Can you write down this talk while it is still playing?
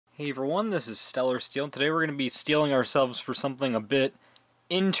Hey everyone, this is Stellar Steel. Today we're going to be stealing ourselves for something a bit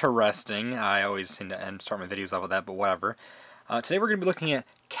interesting. I always seem to start my videos off with that, but whatever. Today we're going to be looking at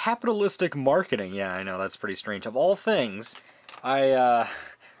capitalistic marketing. Yeah, I know, that's pretty strange. Of all things, I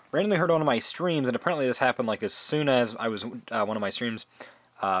randomly heard on one of my streams, and apparently this happened like as soon as I was one of my streams,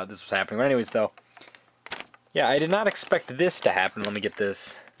 this was happening. But anyways, though, yeah, I did not expect this to happen. Let me get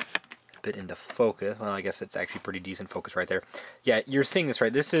this bit into focus. Well, I guess it's actually pretty decent focus right there. Yeah, you're seeing this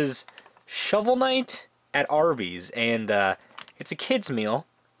right. This is Shovel Knight at Arby's, and it's a kid's meal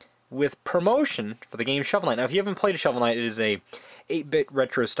with promotion for the game Shovel Knight. Now, if you haven't played Shovel Knight, it is a 8-bit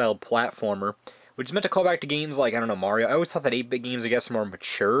retro-style platformer, which is meant to call back to games like, I don't know, Mario. I always thought that 8-bit games, I guess, are more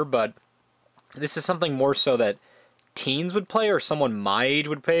mature, but this is something more so that teens would play, or someone my age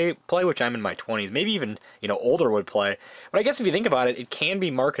would play, which I'm in my 20s, maybe even, you know, older would play. But I guess if you think about it, it can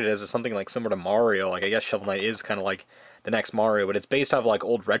be marketed as something like similar to Mario. Like, I guess Shovel Knight is kind of like the next Mario, but it's based off like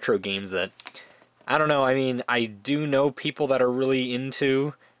old retro games that, I don't know, I mean, I do know people that are really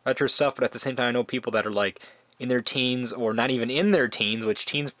into retro stuff, but at the same time I know people that are like in their teens, or not even in their teens, which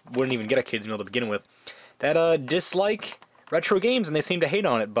teens wouldn't even get a kid's meal to begin with, that dislike retro games, and they seem to hate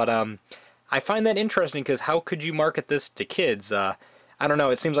on it. But I find that interesting, because how could you market this to kids? I don't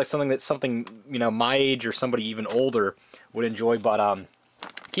know, it seems like something you know, my age or somebody even older would enjoy. But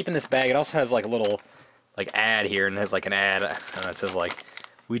keeping this bag, it also has like a little like ad here, and it has like an ad, it says like,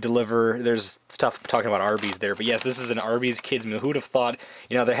 we deliver, there's stuff talking about Arby's there, but yes, this is an Arby's kids meal. Who would have thought?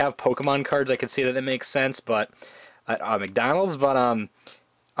 You know, they have Pokemon cards, I could see that makes sense, but at McDonald's, but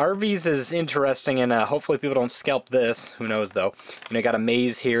Arby's is interesting, and hopefully people don't scalp this. Who knows, though. And I got a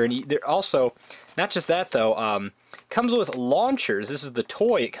maze here, and there also, not just that, though, comes with launchers. This is the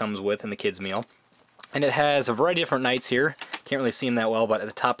toy it comes with in the kids' meal. And it has a variety of different knights here. Can't really see them that well, but at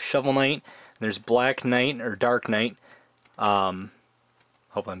the top, Shovel Knight. There's Black Knight, or Dark Knight.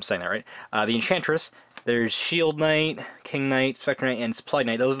 Hopefully I'm saying that right. The Enchantress. There's Shield Knight, King Knight, Spectre Knight, and Plague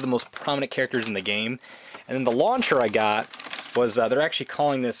Knight. Those are the most prominent characters in the game. And then the launcher I got was, they're actually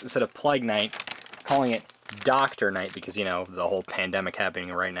calling this, instead of Plague Knight, calling it Doctor Knight, because, you know, the whole pandemic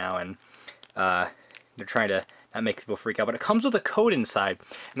happening right now, and they're trying to not make people freak out. But it comes with a code inside,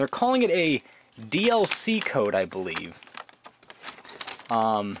 and they're calling it a DLC code, I believe.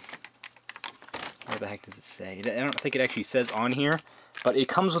 Where the heck does it say? I don't think it actually says on here, but it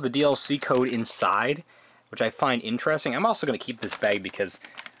comes with a DLC code inside, which I find interesting. I'm also going to keep this bag because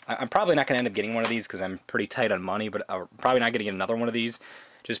I'm probably not going to end up getting one of these, because I'm pretty tight on money, but I'm probably not going to get another one of these,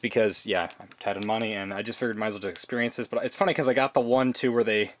 just because, yeah, I'm tight on money, and I just figured might as well just experience this. But it's funny, because I got the one, too, where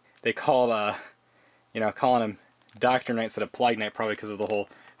they call, you know, calling him Doctor Knight instead of Plague Knight, probably because of the whole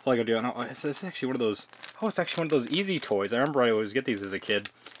Plague deal. No, it's actually one of those, oh, it's actually one of those easy toys. I remember I always get these as a kid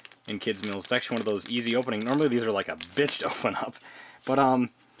in kids' meals. It's actually one of those easy opening. Normally these are like a bitch to open up. But,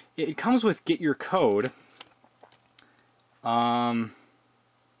 it comes with get your code.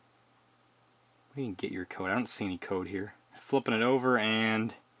 We can get your code. I don't see any code here. Flipping it over,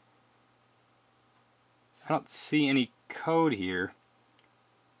 and I don't see any code here.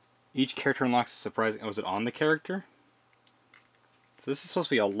 Each character unlocks a surprise. Oh, is it on the character? So this is supposed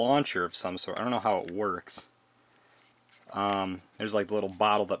to be a launcher of some sort. I don't know how it works. There's like the little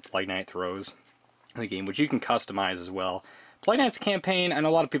bottle that Plague Knight throws in the game, which you can customize as well. Plague Knight's campaign, I know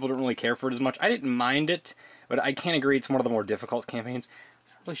a lot of people don't really care for it as much. I didn't mind it, but I can't agree it's one of the more difficult campaigns.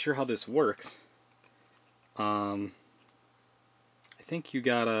 I'm not really sure how this works. I think you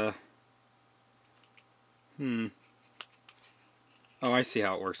gotta... Oh, I see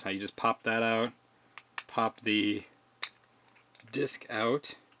how it works now. You just pop that out, pop the disc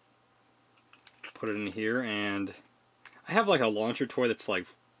out, put it in here, and I have like a launcher toy that's like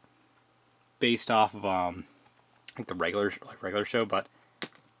based off of I think the regular show, but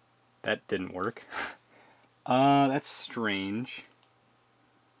that didn't work. That's strange.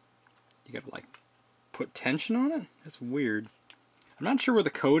 You gotta like put tension on it? That's weird. I'm not sure where the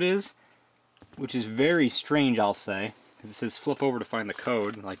code is, which is very strange, I'll say, because it says flip over to find the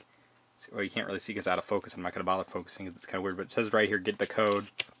code. Like, well, you can't really see because it's out of focus. I'm not gonna bother focusing because it's kind of weird, but it says right here, get the code.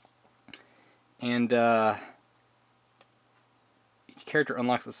 And each character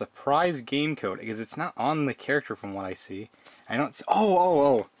unlocks a surprise game code, because it's not on the character from what I see. I don't see,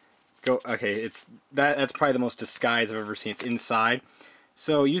 oh. Go, okay, it's that's probably the most disguised I've ever seen. It's inside.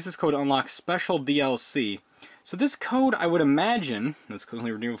 So use this code to unlock special DLC. So this code, I would imagine, this code is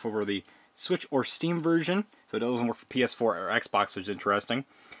only redeemable for the Switch or Steam version, so it doesn't work for PS4 or Xbox, which is interesting.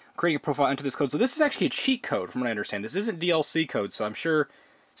 Creating a profile, enter this code. So this is actually a cheat code, from what I understand. This isn't DLC code, so I'm sure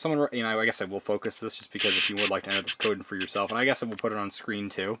someone, I guess I will focus this just because if you would like to enter this code for yourself, and I guess I will put it on screen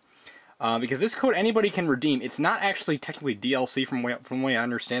too. because this code anybody can redeem. It's not actually technically DLC from the way I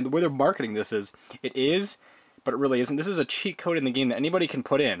understand. The way they're marketing this is, it is, but it really isn't. This is a cheat code in the game that anybody can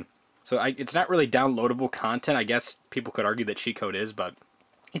put in. So it's not really downloadable content. I guess people could argue that cheat code is, but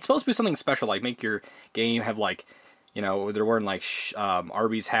it's supposed to be something special, like make your game have like, you know, they're wearing like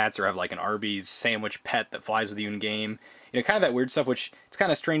Arby's hats, or have like an Arby's sandwich pet that flies with you in game. You know, kind of that weird stuff, which it's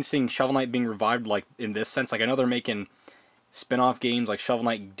kind of strange seeing Shovel Knight being revived like in this sense. Like I know they're making spin-off games like Shovel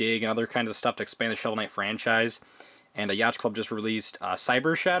Knight Dig and other kinds of stuff to expand the Shovel Knight franchise. And Yacht Club just released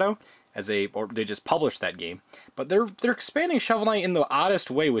Cyber Shadow or they just published that game. But they're expanding Shovel Knight in the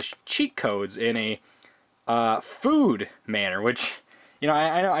oddest way with cheat codes in a food manner, which, you know,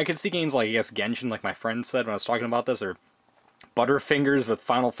 I know I could see games like, I guess, Genshin, like my friend said when I was talking about this, or Butterfingers with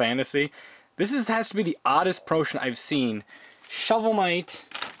Final Fantasy. This has to be the oddest promotion I've seen. Shovel Knight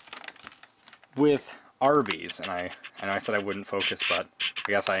with Arby's, and I know I said I wouldn't focus, but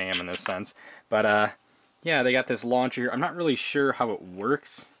I guess I am in this sense. But yeah, they got this launcher here. I'm not really sure how it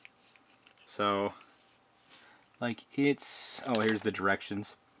works. So, like it's, oh, here's the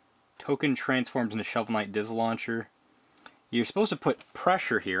directions. Token transforms into Shovel Knight Diz Launcher. You're supposed to put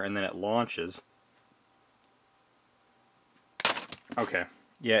pressure here, and then it launches. Okay,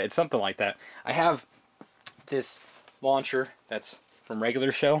 yeah, it's something like that. I have this launcher that's from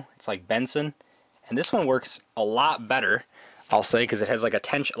regular show. It's like Benson, and this one works a lot better, I'll say, because it has like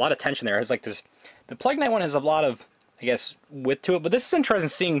a lot of tension there. It has like this. The Plague Knight one has a lot of, I guess, width to it. But this is interesting,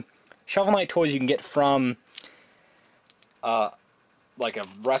 seeing Shovel Knight toys you can get from like a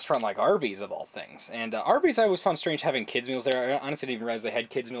restaurant like Arby's, of all things. And Arby's, I always found strange having kids meals there. I honestly didn't even realize they had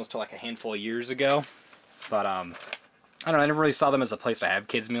kids meals till like a handful of years ago. But I don't know, I never really saw them as a place to have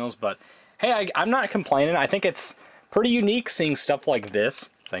kids meals. But hey, I'm not complaining. I think it's pretty unique seeing stuff like this.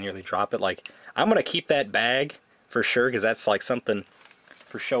 So I nearly drop it. Like, I'm gonna keep that bag for sure, because that's like something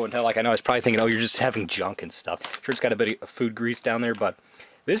for show and tell. Like, I know I was probably thinking, oh, you're just having junk and stuff. Sure, it's got a bit of food grease down there, but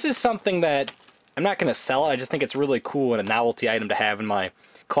this is something that I'm not gonna sell it. I just think it's really cool and a novelty item to have in my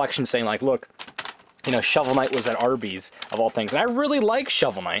collection, saying like, look, you know, Shovel Knight was at Arby's, of all things. And I really like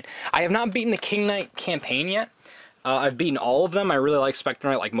Shovel Knight. I have not beaten the King Knight campaign yet. I've beaten all of them. I really like Spectre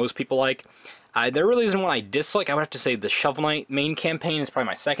Knight, like most people like. There really isn't one I dislike. I would have to say the Shovel Knight main campaign is probably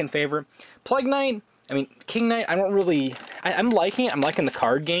my second favorite. Plague Knight, I mean, King Knight, I don't really... I'm liking it. I'm liking the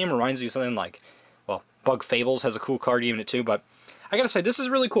card game. Reminds me of something like, well, Bug Fables has a cool card game in it too, but I gotta say, this is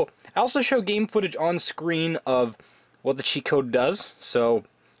really cool. I also show game footage on screen of what the cheat code does, so,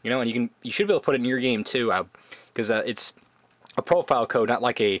 you know, and you should be able to put it in your game too, because it's a profile code, not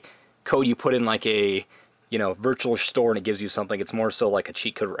like a code you put in like a, you know, virtual store and it gives you something. It's more so like a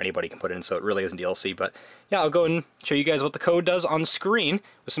cheat code where anybody can put it in, so it really isn't DLC. But yeah, I'll go and show you guys what the code does on screen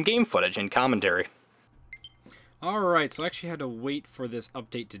with some game footage and commentary. Alright, so I actually had to wait for this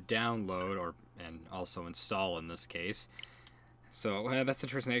update to download, and also install in this case. So that's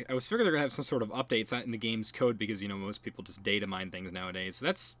interesting. I was figuring they're going to have some sort of updates in the game's code, because, you know, most people just data mine things nowadays. So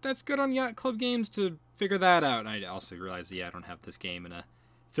that's good on Yacht Club Games to figure that out. And I also realized, yeah, I don't have this game in a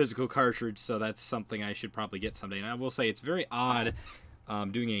physical cartridge, so that's something I should probably get someday. And I will say, it's very odd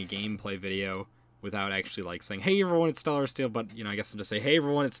doing a gameplay video without actually like saying, hey everyone, it's Stellar Steel, but, you know, I guess I'm just say, hey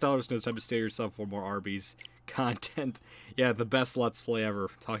everyone, it's Stellar Steel, it's time to steal yourself for more Arby's content. Yeah, the best Let's Play ever,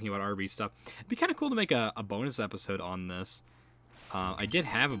 talking about Arby's stuff. It'd be kind of cool to make a bonus episode on this. I did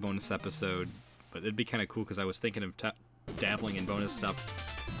have a bonus episode, but it'd be kind of cool because I was thinking of dabbling in bonus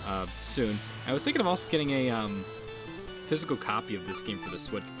stuff soon. I was thinking of also getting a physical copy of this game for the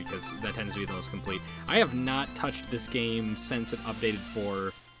Switch, because that tends to be the most complete. I have not touched this game since it updated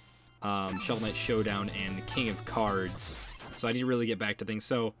for Shovel Knight Showdown and King of Cards, so I need to really get back to things.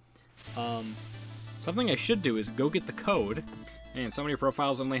 So something I should do is go get the code, and so many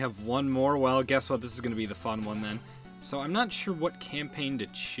profiles only have one more. Well, guess what, this is going to be the fun one then. So I'm not sure what campaign to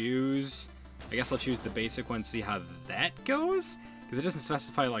choose. I guess I'll choose the basic one, see how that goes, because it doesn't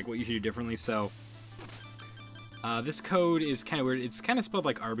specify like what you should do differently. So this code is kind of weird. It's kind of spelled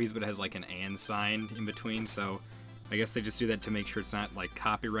like Arby's, but it has like an and sign in between, so I guess they just do that to make sure it's not like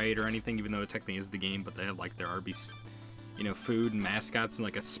copyright or anything, even though it technically is the game, but they have like their Arby's, you know, food and mascots and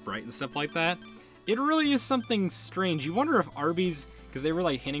like a Sprite and stuff like that. It really is something strange. You wonder if Arby's, because they were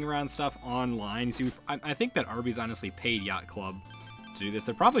like hinting around stuff online. See, I think that Arby's honestly paid Yacht Club to do this.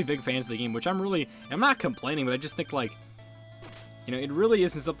 They're probably big fans of the game, which I'm not complaining, but I just think like, you know, it really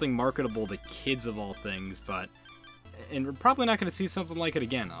isn't something marketable to kids of all things, but, and we're probably not going to see something like it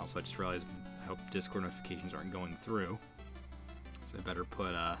again. Also, I just realized, I hope Discord notifications aren't going through, so I better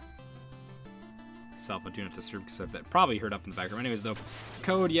put myself on Do Not Disturb, because that probably heard up in the background. Anyways, though, this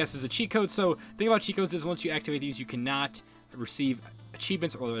code, yes, is a cheat code. So the thing about cheat codes is once you activate these, you cannot receive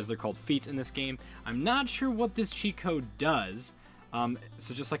achievements, or as they're called, feats in this game. I'm not sure what this cheat code does.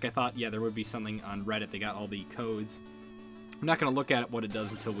 So just like I thought, yeah, there would be something on Reddit. They got all the codes. I'm not going to look at what it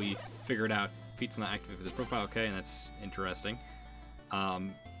does until we figure it out. Feats not activated for this profile. Okay, and that's interesting. I'll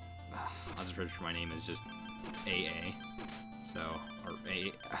just register my name as just AA. So, or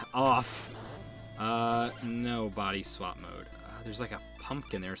A off. No body swap mode. There's like a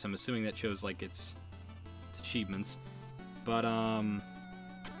pumpkin there, so I'm assuming that shows like it's achievements. But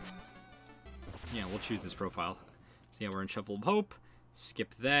yeah, we'll choose this profile. So yeah, we're in Shuffle of Hope.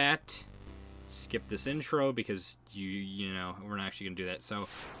 Skip that. Skip this intro because you know we're not actually gonna do that. So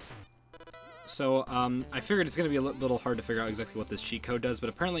I figured it's gonna be a little hard to figure out exactly what this cheat code does, but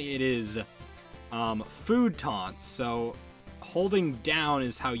apparently it is food taunts. So holding down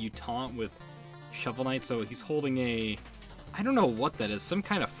is how you taunt with Shovel Knight. So he's holding a, I don't know what that is, some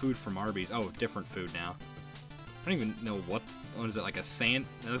kind of food from Arby's. Oh, different food now. I don't even know what is it, like a sand?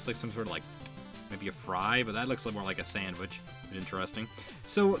 That looks like some sort of like maybe a fry, but that looks more like a sandwich. Interesting.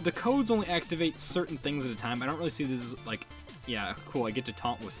 So the codes only activate certain things at a time. I don't really see this as like, yeah, cool, I get to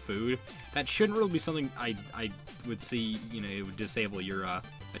taunt with food. That shouldn't really be something I would see, you know, it would disable your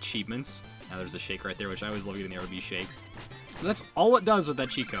achievements. Now there's a shake right there, which I always love getting the RB shakes. But that's all it does with that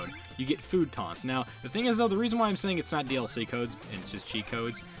cheat code. You get food taunts. Now, the thing is, though, the reason why I'm saying it's not DLC codes, and it's just cheat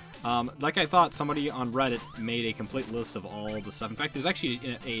codes, like I thought, somebody on Reddit made a complete list of all the stuff. In fact, there's actually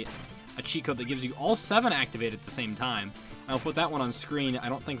a cheat code that gives you all 7 activated at the same time. I'll put that one on screen. I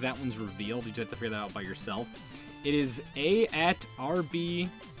don't think that one's revealed. You just have to figure that out by yourself. It is A at RBYK.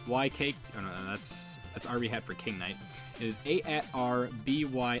 Oh, no, that's RB hat for King Knight. It is A at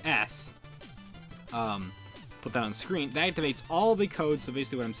RBYS. Put that on screen. That activates all the codes. So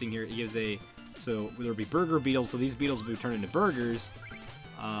basically what I'm seeing here, it gives a, so there'll be burger beetles. So these beetles will be turned into burgers.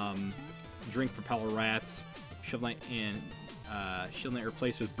 Drink propeller rats. Shovel Knight and Shield Knight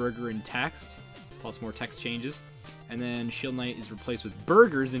replaced with burger and text, plus more text changes. And then Shield Knight is replaced with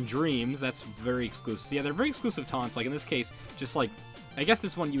burgers and dreams. That's very exclusive. So yeah, they're very exclusive taunts. Like in this case, just like, I guess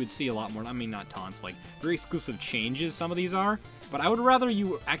this one you would see a lot more. I mean, not taunts, like very exclusive changes some of these are. But I would rather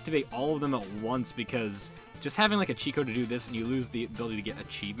you activate all of them at once, because just having like a cheat code to do this and you lose the ability to get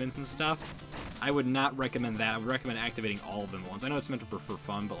achievements and stuff, I would not recommend that. I would recommend activating all of them at once. I know it's meant to be for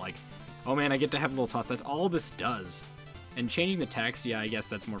fun, but like, oh man, I get to have little taunts. That's all this does. And changing the text, yeah, I guess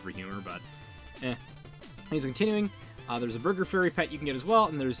that's more for humor, but eh. He's continuing. There's a Burger Fairy pet you can get as well,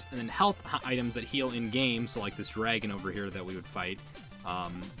 and then health items that heal in game. So like this dragon over here that we would fight,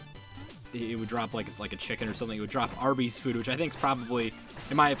 it would drop like it's like a chicken or something. It would drop Arby's food, which I think is probably,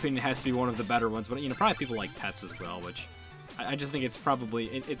 in my opinion, has to be one of the better ones. But you know, probably people like pets as well, which I just think it's probably,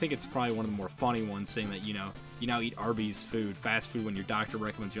 I think it's probably one of the more funny ones, saying that you now eat Arby's food, fast food, when your doctor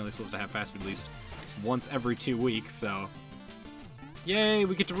recommends you're only supposed to have fast food at least once every 2 weeks. So. Yay,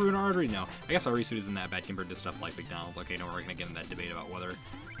 we get to ruin artery now. I guess Arby's food isn't that bad compared to stuff like McDonald's. Okay, no, we're going to get in that debate about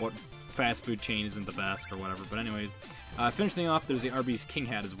what fast food chain isn't the best or whatever. But anyways, finishing off, there's the Arby's King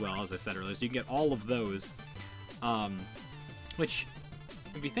Hat as well, as I said earlier. So you can get all of those. Which,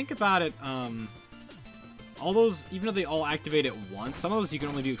 if you think about it, all those, even though they all activate at once, some of those you can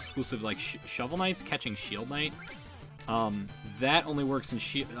only do exclusive, like Shovel Knight's catching Shield Knight. That only works in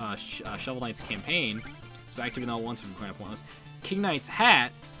Shovel Knight's campaign. So activating all at once would be kind of pointless. King Knight's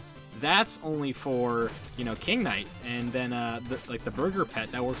hat, that's only for, you know, King Knight. And then like the burger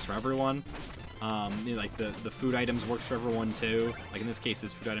pet, that works for everyone. You know, like the food items works for everyone too. Like in this case,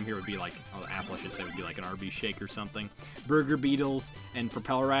 this food item here would be like, oh, apple I should say, would be like an Arby shake or something. Burger beetles and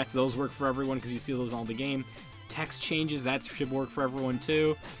propeller rats, those work for everyone because you see those all the game. Text changes, that should work for everyone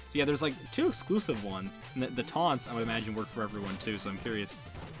too. So yeah, there's like 2 exclusive ones. And the taunts, I would imagine, work for everyone too, so I'm curious.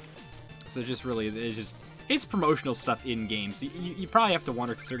 So just really, it's promotional stuff in games. So you probably have to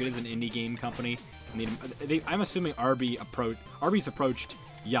wonder, considering it is an indie game company. I'm assuming Arby's approached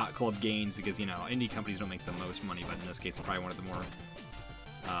Yacht Club Games because, you know, indie companies don't make the most money, but in this case, it's probably one of the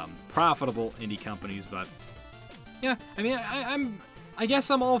more profitable indie companies. But yeah, I mean, I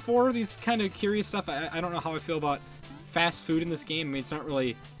guess I'm all for these kind of curious stuff. I don't know how I feel about fast food in this game. I mean, it's not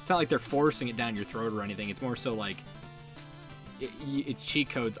like they're forcing it down your throat or anything. It's more so like, it's cheat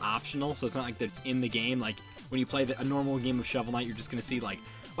codes optional, so it's not like that it's in the game. Like when you play a normal game of Shovel Knight, you're just gonna see like,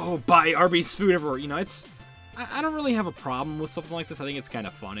 oh, buy Arby's food everywhere. You know, I don't really have a problem with something like this. I think it's kind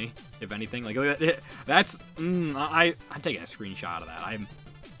of funny, if anything. Like that's I'm taking a screenshot of that.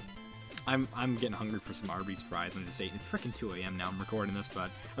 I'm getting hungry for some Arby's fries. I'm just saying, it's freaking 2 a.m. now. I'm recording this, but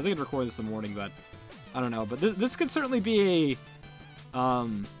I was thinking to record this in the morning, but I don't know. But this could certainly be a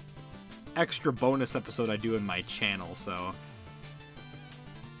extra bonus episode I do in my channel. So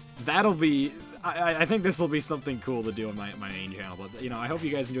that'll be, I think this will be something cool to do on my main channel. But, you know, I hope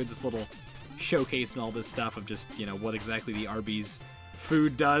you guys enjoyed this little showcase and all this stuff of just, you know, what exactly the Arby's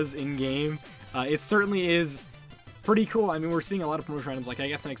food does in-game. It certainly is pretty cool. I mean, we're seeing a lot of promotion items, like, I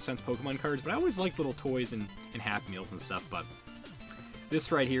guess, it makes sense, Pokemon cards, but I always like little toys and Happy Meals and stuff, but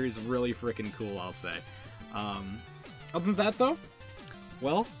this right here is really freaking cool, I'll say. Other than that, though,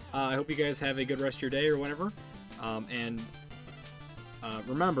 well, I hope you guys have a good rest of your day or whatever.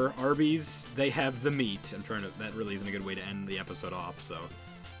 Remember, Arby's, they have the meat. That really isn't a good way to end the episode off, so.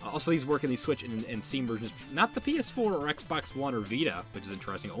 Also, he's working the Switch and Steam versions, not the PS4 or Xbox One or Vita, which is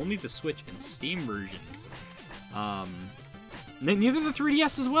interesting. Only the Switch and Steam versions. Neither the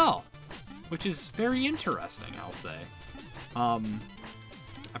 3DS as well, which is very interesting, I'll say. I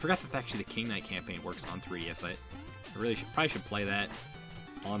forgot that actually the King Knight campaign works on 3DS. I really probably should play that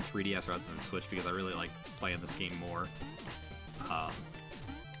on 3DS rather than Switch because I really like playing this game more. I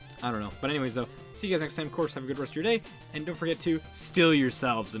don't know. But anyways, though, see you guys next time. Of course, have a good rest of your day. And don't forget to steal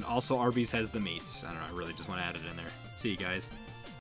yourselves. And also, Arby's has the meats. I don't know. I really just want to add it in there. See you guys.